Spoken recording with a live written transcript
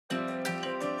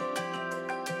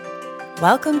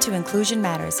Welcome to Inclusion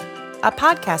Matters, a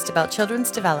podcast about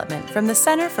children's development from the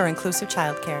Center for Inclusive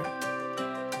Childcare.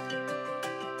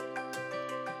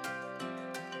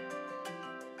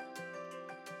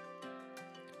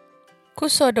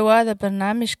 kusoo dhawaada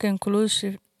barnaamijka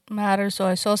Inclusive Matters oo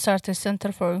ay soo saartay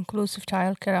Center for Inclusive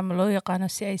Childcare ama loo yaqaano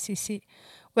CICC.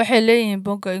 Waxay leeyihiin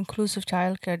bogga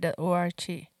inclusivechildcare.org.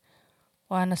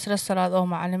 waa Nasro Salaad oo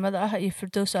macalimad ah iyo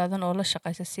Firdaws Aadan oo la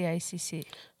shaqeysa CICC.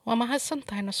 waa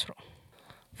mahadsantahay Nasro.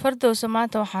 Firdaws,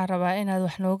 maanta waxaan rabaa inaad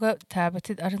wax nooga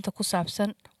taabatid arrinta ku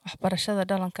saabsan waxbarashada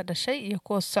dhalanka dhashay iyo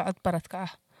kuwa socod baradka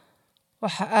ah.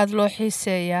 Waxa aad loo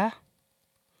xiiseeyaa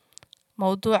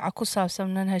mawduuca ku saabsan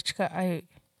manhajka ay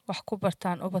wax ku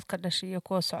bartaan ubadka dhashay iyo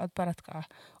kuwa socod baradka ah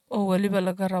oo waliba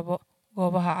laga rabo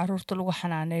goobaha caruurta lagu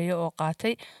xanaaneeyo oo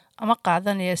qaatay ama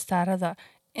qaadanaya istaarada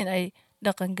in ay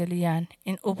dhaqan geliyaan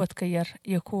in ubadka yar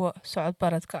iyo kuwa socod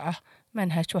baradka ah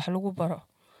manhaj wax lagu baro.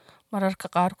 mararka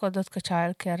qaarkood dadka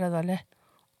childcare-da leh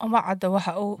uma cadda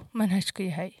waxa uu manhajku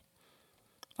yahay.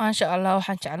 Maasha Allah,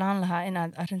 waxaan jeclaan lahaa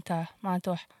inaad arrintaa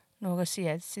maanta wax nooga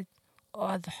siyaadisid oo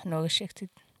aad wax nooga sheegtid.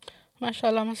 maasha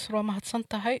Allah Nasro, waa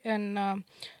mahadsantahay.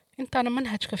 intaana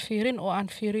manhajka fiirin oo aan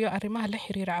fiiriyo arrimaha la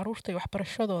xiriira caruurta iyo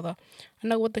waxbarashadooda,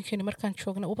 annaga wadankeena markaan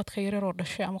joognay ubadka yaryar oo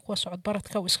dhashay ama kuwa socod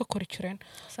baradka way iska kori jireen.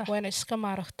 wayna iska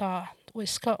maaragtaa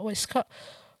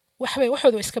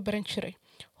waxooda way iska baran jiray.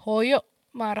 hooyo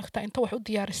maaragta inta wax u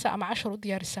diyaarisa ama cashar u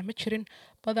diyaarisa ma jirin.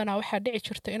 badanaa waxaa dhici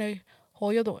jirta inay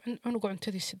hooyadu cunuga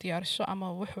cuntadiisa diyaariso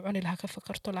ama wuxuu cuni lahaa ka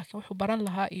fakarto, laakiin wuxuu baran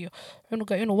lahaa iyo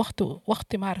cunuga inuu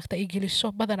waqti maaragta ay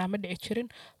geliso badanaa ma dhici jirin.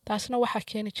 taasna waxaa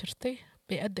keeni jirtay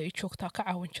bey'adda ay joogtaa ka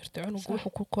caawin jirtay. cunugu wuxuu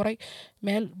ku koray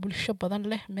meel bulsho badan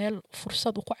leh, meel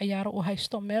fursad uu ku ciyaaro uu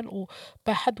haysto, meel uu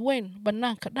baaxad weyn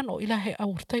banaanka dhan oo ilaahay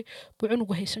abuurtay buu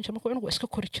cunugu haysan jiray. marka cunugu iska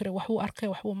kori jiray, waxbuu arkay,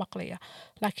 waxbuu maqlaya.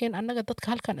 laakiin annaga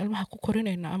dadka halkan ilmaha ku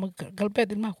korinayna ama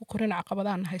galbeed ilmaha ku korina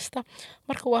caqabadaan haysta.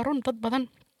 marka waa run dad badan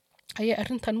ayay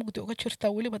arrintan mugdi uga jirtaa.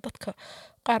 weliba dadka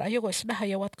qaar ayagoo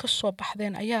isdhahaya waad ka soo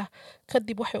baxdeen ayaa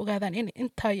kadib waxay ogaadaan in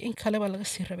intaa iyo in kaleba laga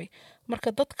sii rabay.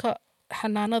 marka dadka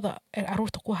xanaanada ee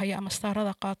caruurta ku haya ama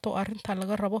staarada qaato arrintan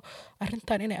laga rabo,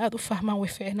 arrintan inay aad u fahmaan way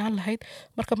fiicnaan lahayd.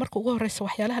 marka ugu horeysa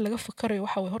waxyaalaha laga fakarayo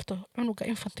waxa way horta cunuga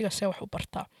infantiga see wax u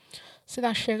bartaa.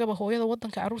 sidaan sheegaba hooyada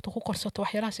wadanka caruurta ku korsato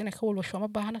waxyaalahaas inay ka walwasho ma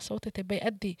baahna, sababtoo ah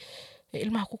bey'addii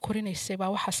ilmaha ku korinaysay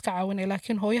baa waxaas ka caawinay.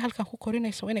 laakiin hooyo halkan ku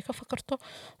korinaysa inay ka fakarto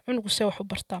cunugu see wax u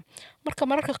bartaa.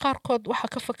 mararka qaarkood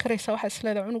waxaa ka fakaraysa waxaa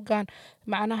isleedahay cunugan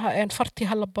macnaha fartii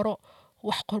ha la baro,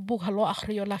 wax qorbuug ha loo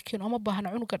akhriyo, laakiin uma baahna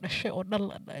cunuga dhashay oo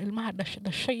ilmaha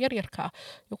dhashay yaryarka ah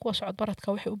iyo kuwa socod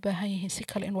baradka waxay u baahan yihiin si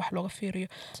kale in wax looga fiiriyo.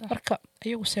 marka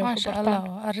iyagu see wax u bartaan. Maasha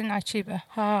Allah, arrin cajiib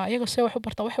ah. iyagu see wax u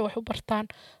bartaan, waxay wax u bartaan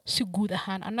si guud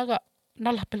ahaan. annaga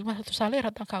tusaale yar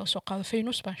haddaan kaaga soo qaado,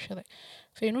 faynuus baan shiday.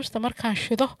 faynuusta markaan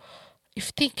shido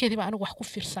iftiinkeedii baa anigu wax ku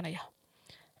fiirsanaya.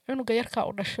 cunuga yarkaa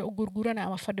u dhashay oo gurguranaya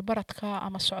ama fadhi baradka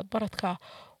ama socod baradka,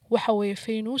 waxa weeye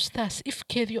faynuustaas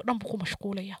ifkeedii oo dhan buu ku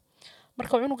mashquulaya.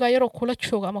 marka cunuga yaroo kula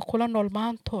jooga ama kula nool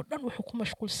maantoo dhan wuxuu ku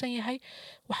mashquulsan yahay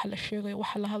waxa la sheegayo,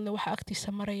 waxa la hadlayo, waxa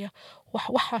agtiisa maraya,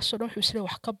 waxaasoo dhan wuxuu isleeyahay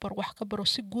wax ka baro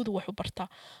si guud wax u bartaa.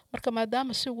 marka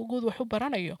maadaama si guud wax u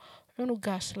baranayo,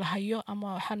 cunugaas la hayo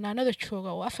ama xanaanada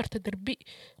jooga oo afarta darbi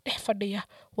dhex fadhiya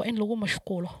waa in lagu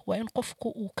mashquulo. waa in qofku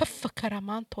uu ka fakaraa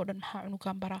maantoo dhan maxaa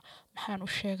cunugan baraa, maxaan u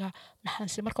sheegaa,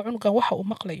 marka cunugan waxa uu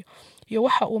maqlayo iyo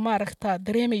waxa uu maaragtaa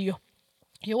dareemayo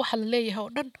iyo waxa la leeyahay oo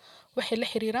dhan waxay la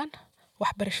xiriiraan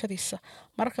waxbarashadiisa.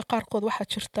 mararka qaarkood waxaa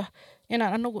jirta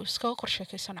inaan anagu iskaga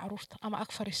korsheekaysan caruurta ama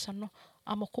ag fariisano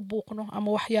ama ku buuqno ama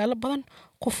waxyaalo badan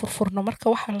ku furfurno. marka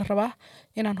waxaa la rabaa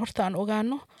inaan horta aan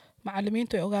ogaano,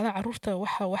 macallimiintu ay ogaadaan caruurta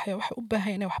waxay u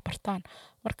baahan inay wax bartaan.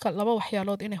 marka laba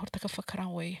waxyaalood inay horta ka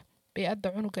fakaraan weeye. bey'adda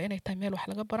cunuga inay tahay meel wax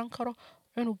laga baran karo,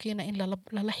 cunugiina in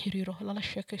lala xiriiro, lala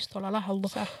sheekaysto, lala hadlo,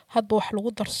 hadba wax lagu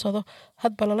darsado,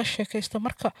 hadba lala sheekaysto.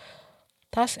 marka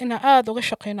taas inaan aad uga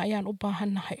shaqeyno ayaan u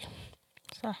baahannahay.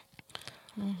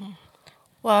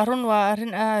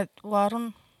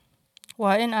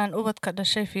 waa in aan ubadka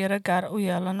dhashay fiiro gaar u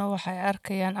yeelano waxay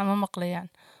arkayaan ama maqlayaan.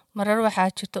 marar waxaa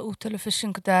jirta uu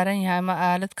telefishinka daaran yahay ama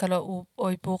aalad kale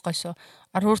oy buuqayso,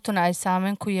 caruurtuna ay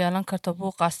saameyn ku yeelan karto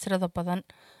buuqaas tirada badan.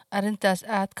 arrintaas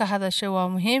aad ka hadashay waa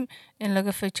muhiim in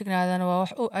laga feejignaadana waa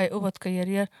wax ay ubadka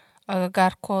yaryar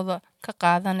agagaarkooda ka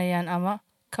qaadanayaan ama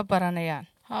ka baranayaan.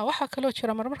 waxaa kaloo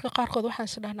jira marmarka qaarkood waxaan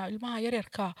isdhahnaa ilmaha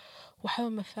yaryarka waxba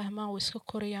ma fahmaan, way iska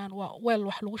korayaan, waa weel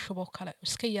wax lagu shubo kale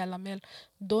iska yaala meel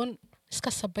doon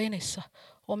iska sabaynaysa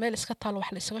oo meel iska taalo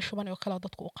wax la isaga shubanayo kale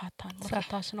dadku u qaataan. marka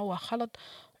taasna waa khalad.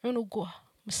 cunugu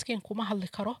miskiin kuma hadli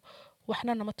karo,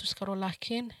 waxna nama tus karo,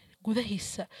 laakiin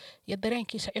gudahiisa iyo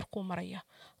dareenkiisa cirkuu maraya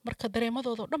marka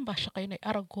dareemadooda dhan baa shaqaynay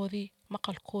aragoodii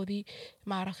maqalkoodii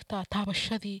maaragta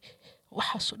taabashadii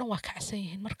waxaas dhan waa kacsan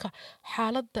yihiin marka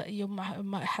xaaladda iyo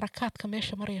xarakaadka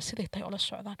meesha maraya siday tahay oo la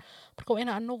socdaan marka waa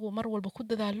inaan anagu mar walba ku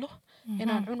dadaalo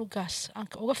inaan cunugaas aan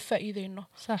uga faa'iideyno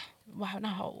صح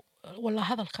macnaha wala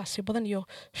hadalkaasi badan iyo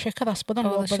sheekadaas badan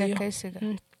loo badiyo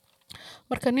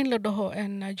marka nin la dhaho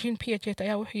Jean Piaget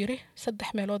ayaa wuxuu yiri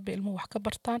 3 meelood bay ilmuhu wax ka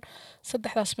bartaan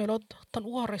 3daas meelood tan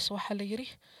ugu horeysa waxa la yiri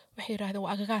waxay yiraahdeen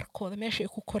waa agagaarkooda meesha ay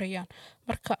ku korayaan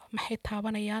marka maxay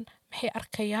taabanayaan maxay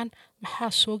arkayaan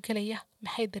maxaa soo galaya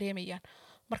maxay dareemayaan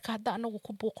marka hadda anagu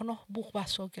ku buuqno buuq baa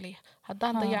soo galaya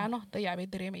haddaan dayacno dayac bay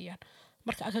dareemayaan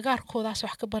marka agagaarkoodaas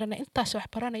wax ka baranay intaas wax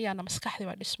baranayaana maskaxdii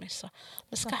baa dhismaysa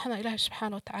maskaxda Ilaahay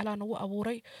subxaanahu wa ta'aala nagu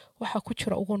abuuray waxa ku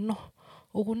jira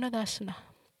ugunadaasna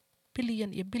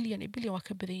bilyan waa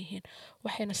ka badan yihiin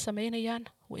waxayna sameynayaan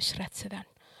way israadsadaan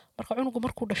marka cunugu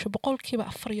markuu dhasho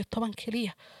 14%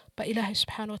 kaliya ba Ilaahay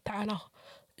subxaanahu wa ta'aala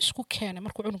isku keenay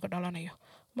markuu cunuga dhalanayo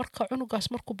marka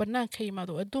cunugaas markuu banaanka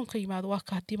yimaado adduunka yimaado waa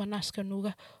ka hadiiba naaska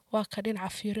nuuga waa ka dhinaca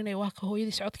fiirinaya waa ka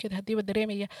hooyadiis codkeeda hadiiba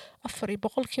dareemaya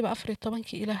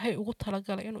 14% Ilaahay ugu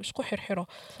talagalay inuu isku xirxiro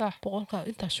boqolka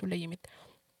intaas uu la yimid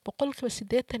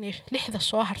 86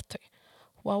 soo hartay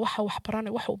waa waxa wax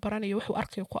baranay wax uu baranayo wax uu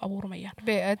arkayo ku abuurmayaan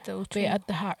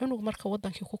bee'adaha cunug marka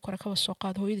wadankii ku koray kaba soo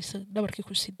qaad hooyadiis dhabarkii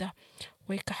ku sidaa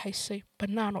way ka haysay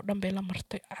banaan oo dhan bay la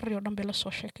martay arri oo dhan bay la soo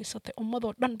sheekaysatay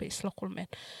ummadoo dhan bay isla kulmeen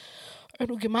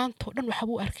cunugi maanta oo dhan waxa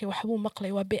uu arkay waxa uu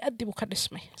maqlay waa bee'adii buu ka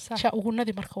dhismay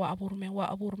ugunadii marka waa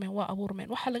abuurmeen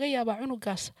waxa laga yaabaa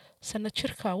cunugaas sanad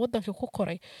jirka wadankii ku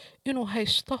koray inuu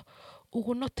haysto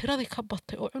uguno tiradii ka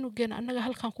batay oo cunugeena annaga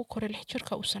halkan ku koray 6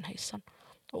 jirka uusan haysan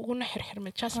uguna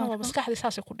xirxirmay jaasna waa maskaxdii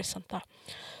saasay ku dhisantaa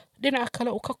dhinaca kale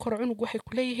uu ka koro cunug waxay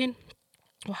ku leeyihiin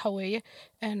waxa weeye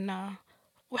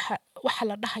waxa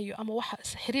la dhahayo ama waxa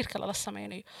xiriirka la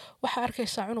sameynayo waxa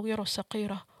arkaysaa cunug yaroo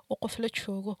saqiira oo qof la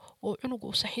joogo oo cunug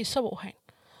uu saxiisaba u hayn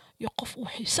iyo qof uu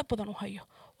xiisa badan u hayo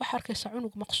waxa arkaysaa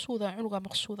cunug maqsuud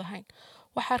ahayn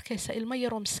waxa arkaysaa ilmo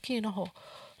yaroo miskiin ah oo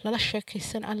lala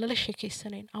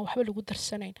sheekaysanayn aan waxba lagu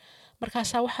darsanayn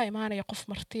markaas waxa imaanaya qof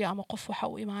martiya ama qof waxa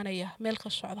uu imaanaya meel ka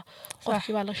socda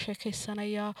qofkii baa la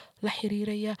sheekaysanaya la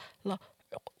xiriiraya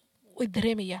way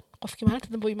dareemayaan qofkii maalinta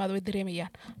dambe u imaado way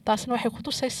dareemayaan taasna waxay ku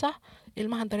tusaysaa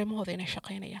ilmahan dareemahooda inay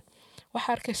shaqaynayaan waxa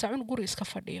arkaysaa cunug guri iska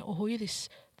fadhiya oo hooyadiis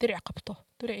diric qabto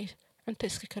diricii cunto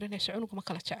iska karinaysa cunug ma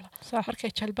kala jecla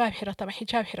markay jalbaab xirato ama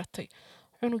xijaab xiratay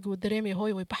cunugii uu dareemaya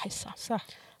hooyo way baxaysaa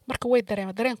marka way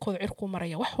dareenkooda cirku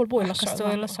maraya wax walba way la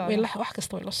socdaan wax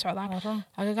kasta way la socdaan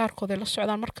agagaarkooda la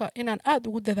socdaan marka inaan aad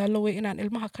ugu dadaalo way inaan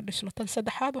ilmaha ka dhisno tan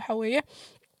saddexaad waxa weeye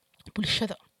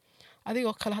bulshada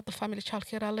adigoo kale hadda family child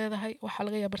care leedahay waxa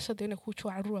laga yaabaa barsada inay ku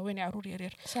joogaan caruur waaweyn caruur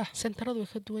yaryar sentaradu way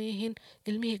ka duwan yihiin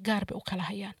ilmihii gaar bay u kala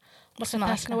hayaan marka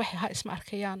taasna waxay isma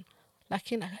arkayaan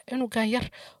laakiin cunugan yar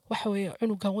waxa weeye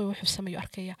cunugan weyn wuxuu sameeyo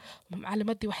arkaya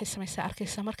macallimadii waxay sameeysaa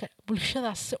arkaysa marka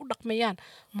bulshadaas u dhaqmayaan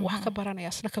wax ka baranaya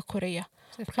isna ka koraya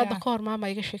marka hadda ka hor maama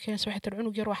iga sheekeynaysa waxay tir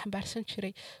cunug yar wax xambaarsan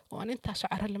jiray oo aan intaas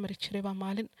carar la mari jiray baa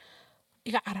maalin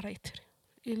iga cararay tiri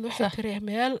waxay tiri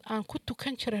meel aan ku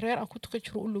tukan jiray reer aan ku tukan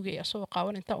jiray u lugay asoo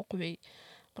qaawan inta u qubay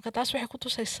marka taas waxay ku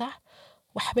tusaysaa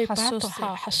waxbay baato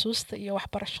xasuusta iyo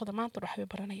waxbarashada maanta waxbay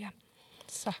baranayaan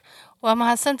صح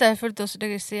ومahadsantahay Firdaws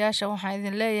dhageystayaasha waxaan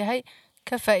idin leeyahay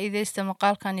ka faa'iideysta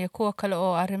maqaalkan iyo kuwa kale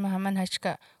oo arrimaha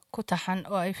manhajka ku taxan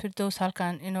oo ay Firdaws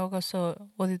halkan inooga soo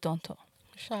wadi doonto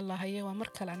insha Allah haye waa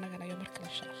markale anagana iyo markale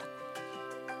insha Allah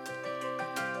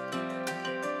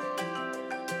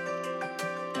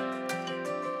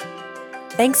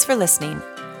Thanks for listening.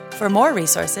 For more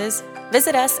resources,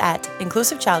 visit us at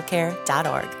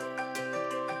inclusivechildcare.org.